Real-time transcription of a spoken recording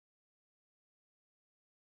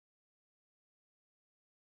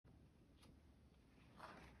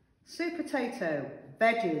Supertato,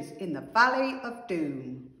 veggies in the Valley of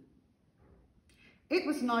Doom. It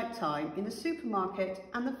was night time in the supermarket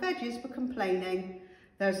and the veggies were complaining.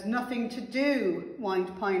 "There's nothing to do,"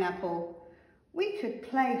 whined Pineapple. "We could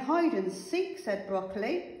play hide and seek," said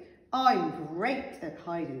Broccoli. "I'm great at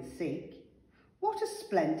hide and seek." "What a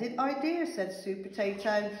splendid idea," said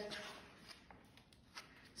Supertato.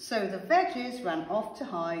 So the veggies ran off to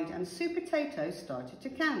hide and Supertato started to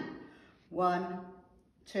count. 1,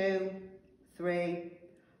 2, 3,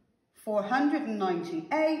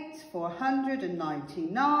 498,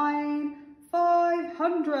 499,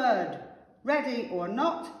 500. Ready or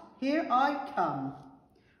not, here I come.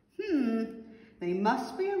 They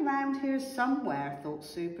must be around here somewhere, thought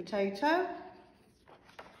Supertato.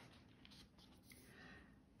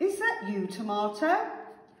 "Is that you, Tomato?"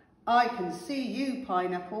 "I can see you,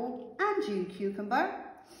 Pineapple, and you, Cucumber.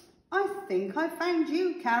 I think I found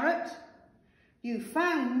you, Carrot." "You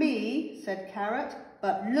found me," said Carrot,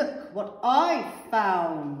 "but look what I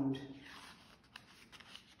found."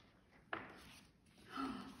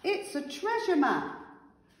 "It's a treasure map."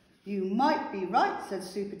 "You might be right," said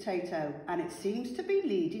Supertato, "and it seems to be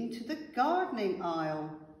leading to the gardening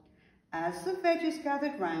aisle." As the veggies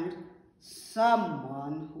gathered round,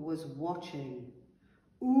 someone was watching.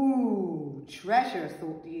 "Ooh, treasure,"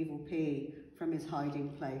 thought the evil pea from his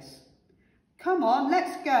hiding place. "Come on,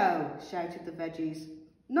 let's go," shouted the veggies.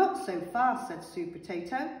 "Not so fast," said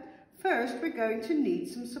Supertato. "First, we're going to need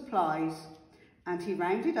some supplies." And he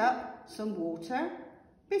rounded up some water,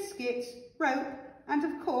 biscuits, rope, and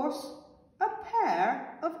of course, a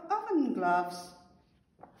pair of oven gloves.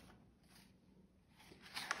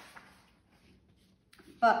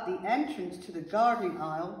 But the entrance to the gardening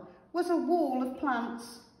aisle was a wall of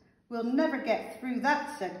plants. "We'll never get through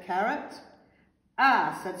that," said Carrot.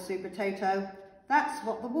 "Ah," said Supertato, "that's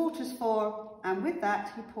what the water's for." And with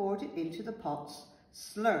that, he poured it into the pots.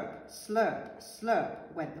 Slurp, slurp,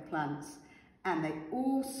 slurp went the plants, and they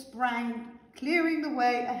all sprang, clearing the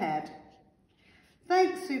way ahead.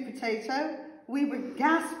 "Thanks, Supertato. We were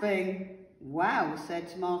gasping." "Wow," said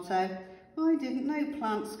Tomato. "I didn't know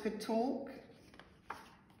plants could talk."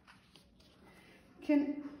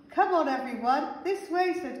 "Come on, everyone, this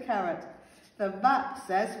way," said Carrot. "The map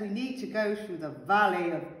says we need to go through the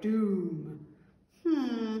Valley of Doom."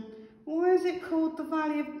 Why is it called the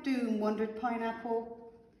Valley of Doom, wondered Pineapple.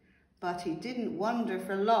 But he didn't wonder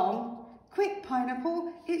for long. "Quick,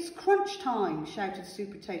 Pineapple, it's crunch time," shouted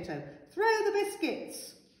Supertato. "Throw the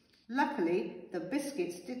biscuits." Luckily, the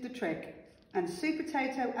biscuits did the trick, and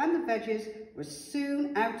Supertato and the veggies were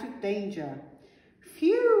soon out of danger.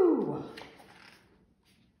 Phew!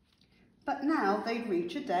 But now they'd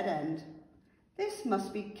reach a dead end. "This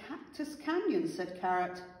must be Cactus Canyon," said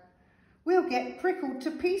Carrot. "We'll get prickled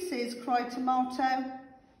to pieces," cried Tomato.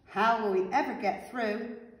 "How will we ever get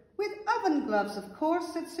through?" "With oven gloves, of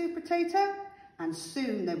course," said Supertato, and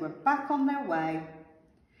soon they were back on their way.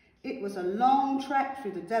 It was a long trek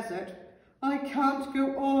through the desert. "I can't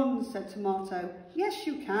go on," said Tomato. "Yes,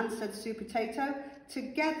 you can," said Supertato.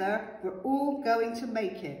 "Together, we're all going to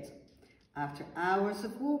make it." After hours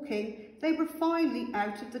of walking, they were finally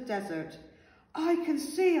out of the desert. "I can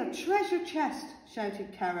see a treasure chest,"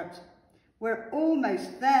 shouted Carrot. "We're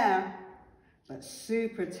almost there." But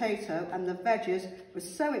Supertato and the veggies were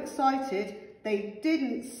so excited they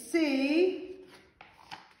didn't see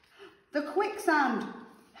the quicksand.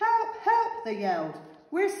 "Help, help," they yelled.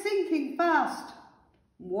 "We're sinking fast."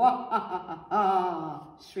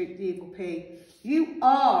 "Wah-ha-ha-ha," shrieked the evil pea. "You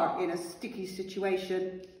are in a sticky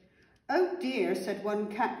situation." "Oh dear," said one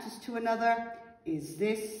cactus to another. "Is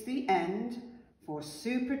this the end for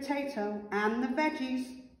Supertato and the veggies?"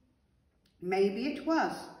 Maybe it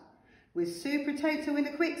was. With Supertato in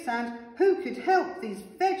the quicksand, who could help these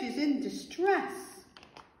veggies in distress?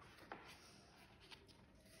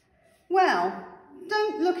 "Well,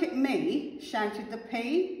 don't look at me," shouted the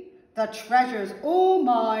pea. "The treasure's all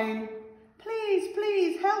mine." "Please,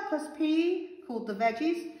 please help us, pea," called the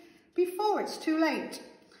veggies, "before it's too late."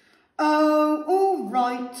 "Oh, all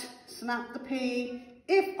right," snapped the pea,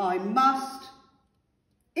 "if I must."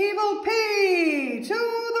 "Evil pea, to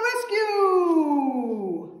the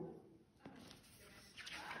rescue!"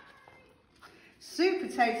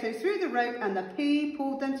 Supertato threw the rope and the pea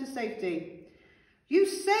pulled them to safety. "You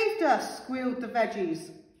saved us," squealed the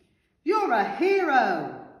veggies. "You're a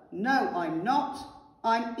hero." "No, I'm not.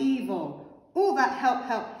 I'm evil. All that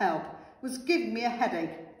help was giving me a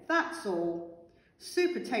headache, that's all."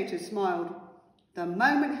 Supertato smiled. The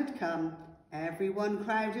moment had come. Everyone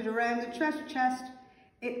crowded around the treasure chest.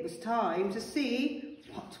 It was time to see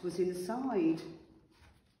what was inside.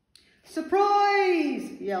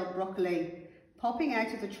 Surprise! Yelled Broccoli, popping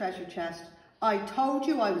out of the treasure chest. I told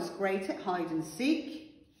you I was great at hide and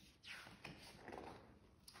seek.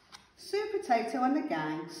 Supertato and the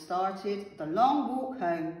gang started the long walk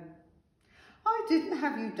home. I didn't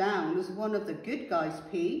have you down as one of the good guys,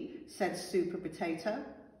 P, said Superpotato.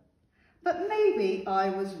 But maybe I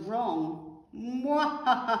was wrong.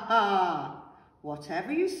 Mwahaha!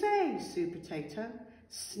 Whatever you say, Supertato,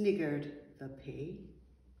 sniggered the P.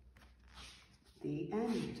 The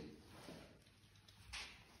end.